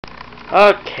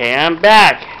Okay, I'm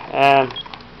back.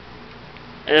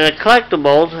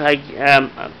 Collectibles.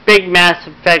 I'm a big Mass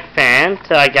Effect fan,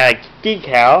 so I got a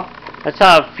decal. I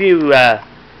saw a few. I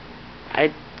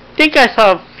think I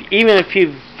saw even a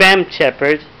few Fem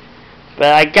Shepherds,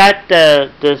 but I got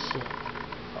this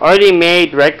already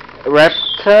made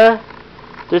replica.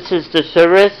 This is the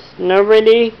Service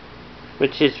Normandy,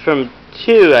 which is from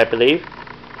 2, I believe.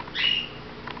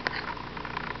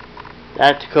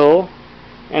 That's cool.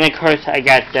 And of course I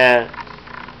got the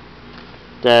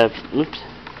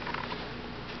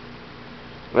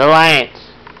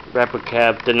Reliance replica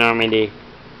of the Normandy.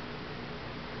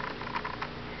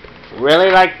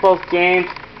 Really like both games.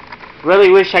 Really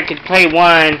wish I could play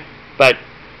one, but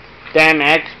damn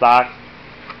Xbox.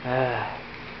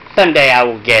 Someday I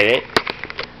will get it.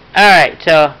 Alright,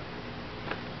 so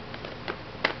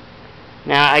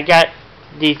now I got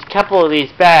these couple of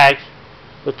these bags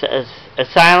with the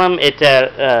Asylum. It's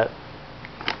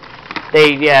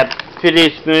they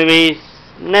produce movies.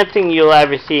 Nothing you'll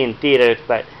ever see in theaters,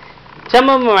 but some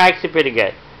of them are actually pretty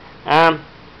good. So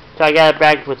I got a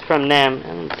bag was from them. I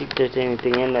don't think there's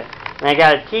anything in there. And I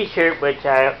got a t-shirt which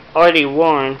I already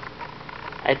worn.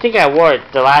 I think I wore it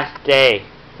the last day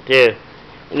too.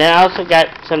 And then I also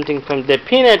got something from the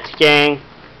Peanuts gang.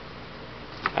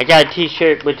 I got a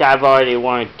t-shirt which I've already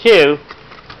worn too.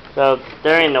 So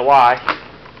they're in the wash.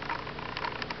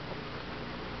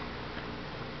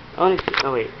 Oh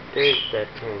wait, there's that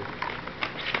pen.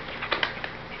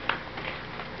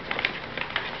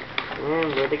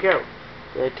 And where'd it go?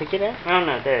 Did I take it out? Oh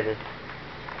no, there it is.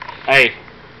 Alright.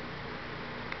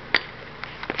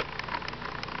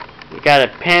 We got a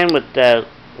pen with the...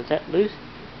 Was that loose?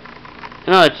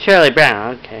 No, it's Charlie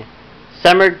Brown. Okay.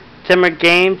 Summer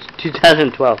Games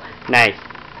 2012. Nice.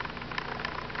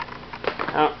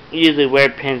 I don't usually wear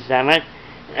pins that much.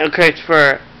 And of course,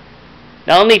 for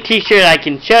the only t-shirt I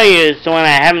can show you is the one I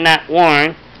have not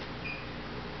worn.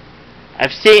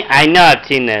 I know I've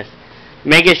seen this.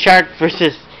 Mega Shark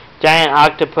versus Giant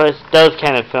Octopus, those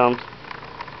kind of films.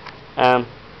 And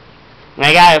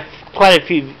I got quite a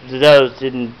few of those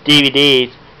in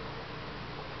DVDs.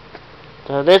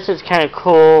 So this is kind of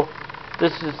cool.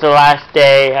 This is the last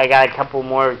day. I got a couple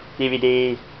more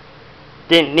DVDs.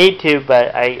 Didn't need to,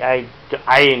 but I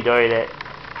enjoyed it.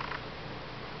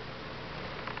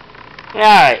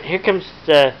 Alright, here comes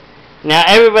the... Now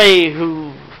everybody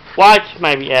who watched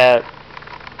my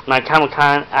my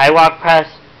Comic-Con, I walked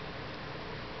past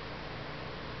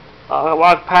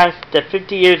the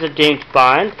 50 years of James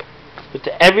Bond with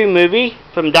every movie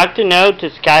from Dr. No to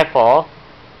Skyfall,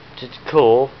 which is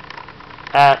cool.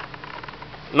 My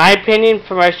opinion,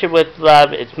 From Russia with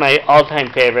Love, it's my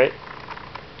all-time favorite.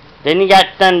 Then you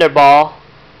got Thunderball,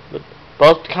 with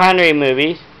both Connery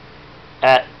movies.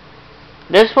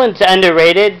 This one's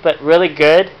underrated, but really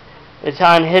good. It's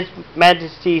on His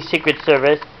Majesty's Secret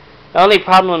Service. The only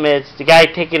problem is the guy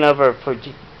taking over for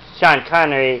Sean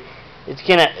Connery is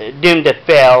doomed to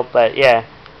fail, but yeah.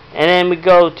 And then we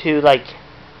go to like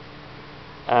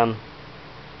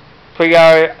For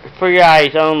Your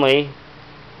Eyes Only,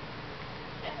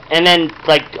 and then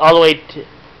like all the way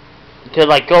to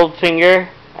like Goldfinger.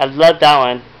 I love that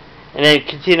one. And then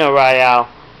Casino Royale.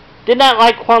 Did not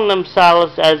like Quantum of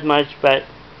Solace as much, but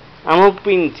I'm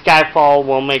hoping Skyfall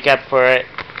will make up for it.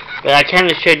 But I kind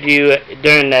of showed you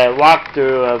during the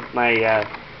walkthrough of my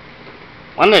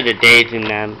one of the days in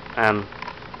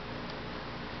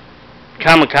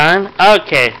Comic-Con.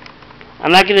 Okay,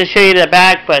 I'm not going to show you the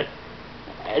back, but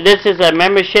this is a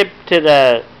membership to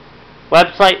the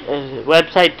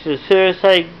website to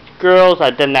Suicide Girls.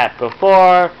 I've done that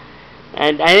before,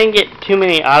 and I didn't get too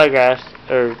many autographs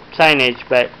or signage,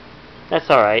 but that's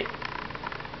alright.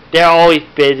 They're always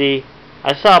busy.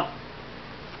 I saw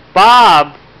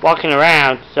Bob walking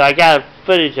around, so I got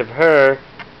footage of her.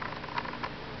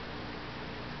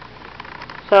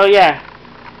 So yeah,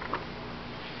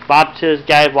 Bob to this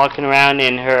guy walking around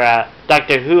in her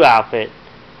Doctor Who outfit.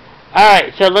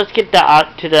 Alright, so let's get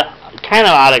to the kind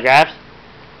of autographs.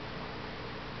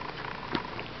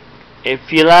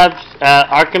 If you love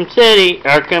Arkham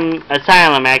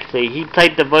Asylum, actually, he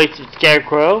played the voice of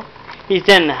Scarecrow. He's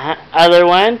done other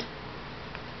ones.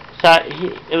 So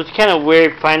it was kind of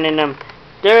weird finding them.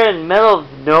 They're in the middle of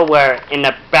nowhere in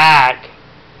the back.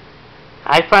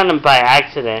 I found them by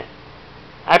accident.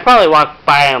 I probably walked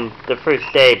by them the first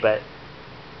day,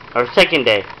 or second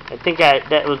day. I think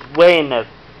that was way in the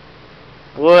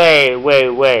way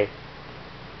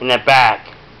in the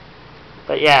back.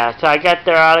 But yeah, so I got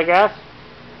their autograph.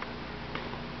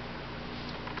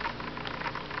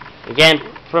 Again,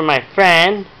 from my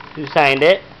friend who signed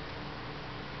it.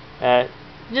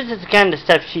 this is the kind of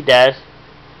stuff she does.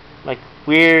 Like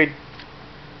weird,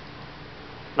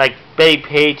 like Betty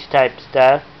Page type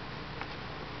stuff.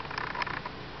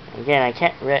 Again, I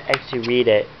can't actually read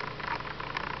it.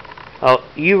 Oh,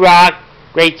 you rock.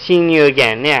 Great seeing you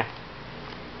again. Yeah.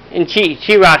 And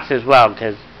she rocks as well,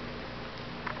 because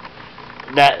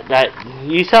that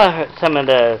you saw her, some of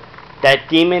that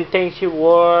demon thing she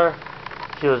wore.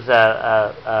 She was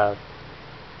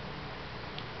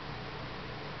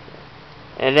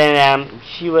and then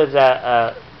she was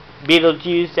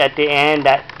Beetlejuice at the end.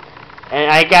 And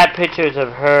I got pictures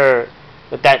of her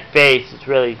with that face. It's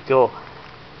really cool.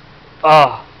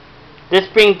 Oh, this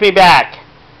brings me back.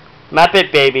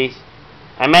 Muppet Babies.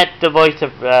 I met the voice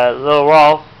of Little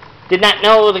Rolf. Did not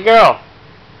know it was a girl.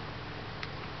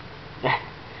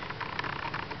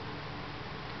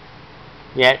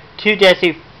 Yeah, to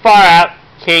Jesse, far out,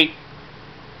 Kate.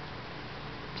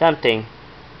 Something.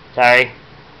 Sorry.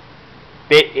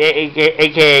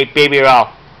 AKA Baby Rolf.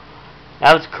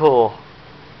 That was cool.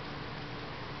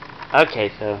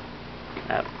 Okay, so.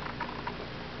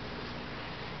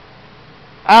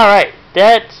 Alright,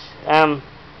 that's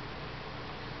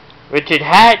Richard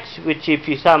Hatch, which if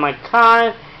you saw my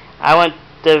con, I went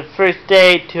the first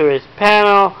day to his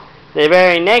panel. The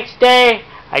very next day,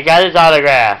 I got his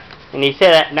autograph. And he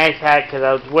said that nice hat because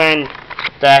I was wearing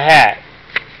the hat.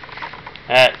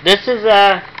 This is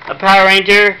a Power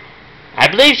Ranger. I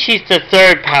believe she's the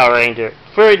third Power Ranger.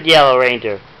 Third Yellow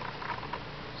Ranger.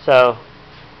 So.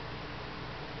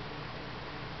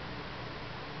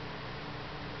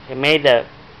 May the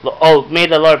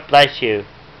Lord bless you,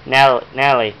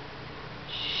 Nally.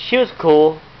 She was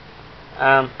cool.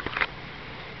 It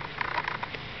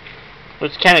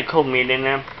was kind of cool meeting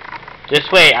them.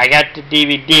 Just wait, I got the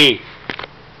DVD.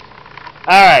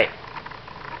 Alright.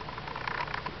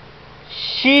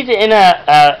 She's in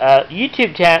a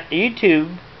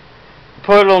YouTube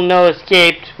Portal No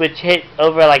Escapes, which hit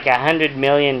over like 100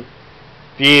 million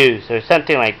views or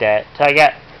something like that. So I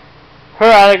got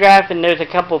her autograph, and there's a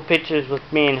couple pictures with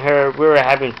me and her. We were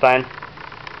having fun.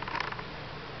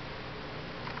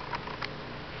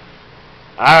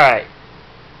 Alright.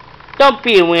 Don't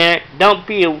be a winner. Don't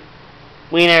be a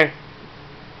wiener.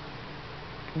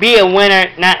 Be a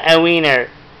winner, not a wiener.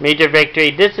 Major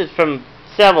Victory. This is from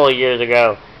several years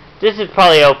ago. This is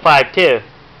probably 05 too.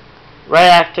 Right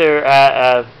after,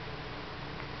 I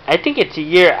think it's a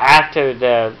year after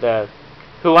the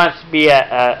Who Wants to Be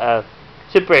a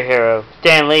Superhero,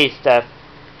 Stan Lee stuff.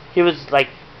 He was like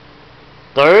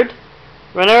third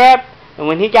runner-up, and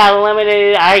when he got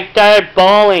eliminated, I started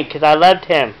bawling because I loved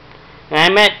him. And I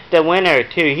met the winner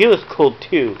too. He was cool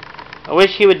too. I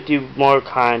wish he would do more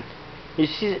cons.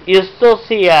 You'll still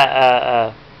see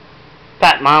Fat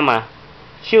Mama.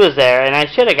 She was there, and I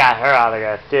should have got her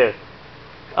autograph too.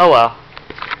 Oh well.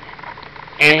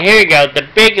 And here you go, the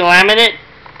big laminate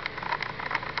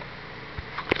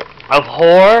of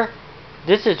horror.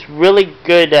 This is really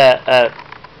good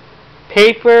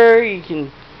paper. You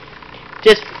can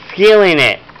just feeling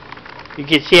it. You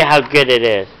can see how good it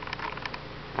is.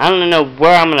 I don't know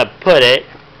where I'm gonna put it.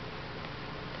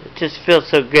 It just feels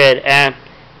so good, and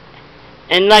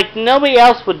like nobody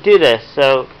else would do this.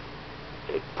 So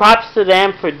props to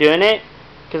them for doing it,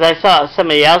 because I saw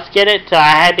somebody else get it, so I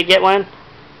had to get one.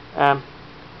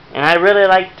 And I really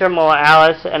like Thermal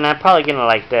Alice, and I'm probably gonna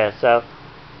like this. So.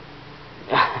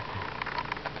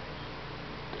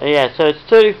 Yeah, so it's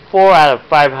 34 out of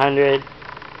 500.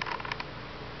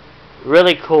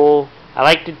 Really cool. I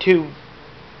like the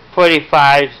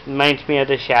 245s. Reminds me of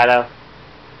the Shadow.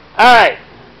 Alright.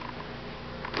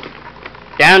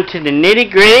 Down to the nitty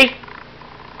gritty.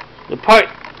 The part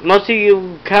most of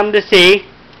you come to see.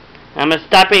 I'm going to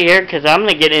stop it here because I'm going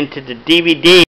to get into the DVD.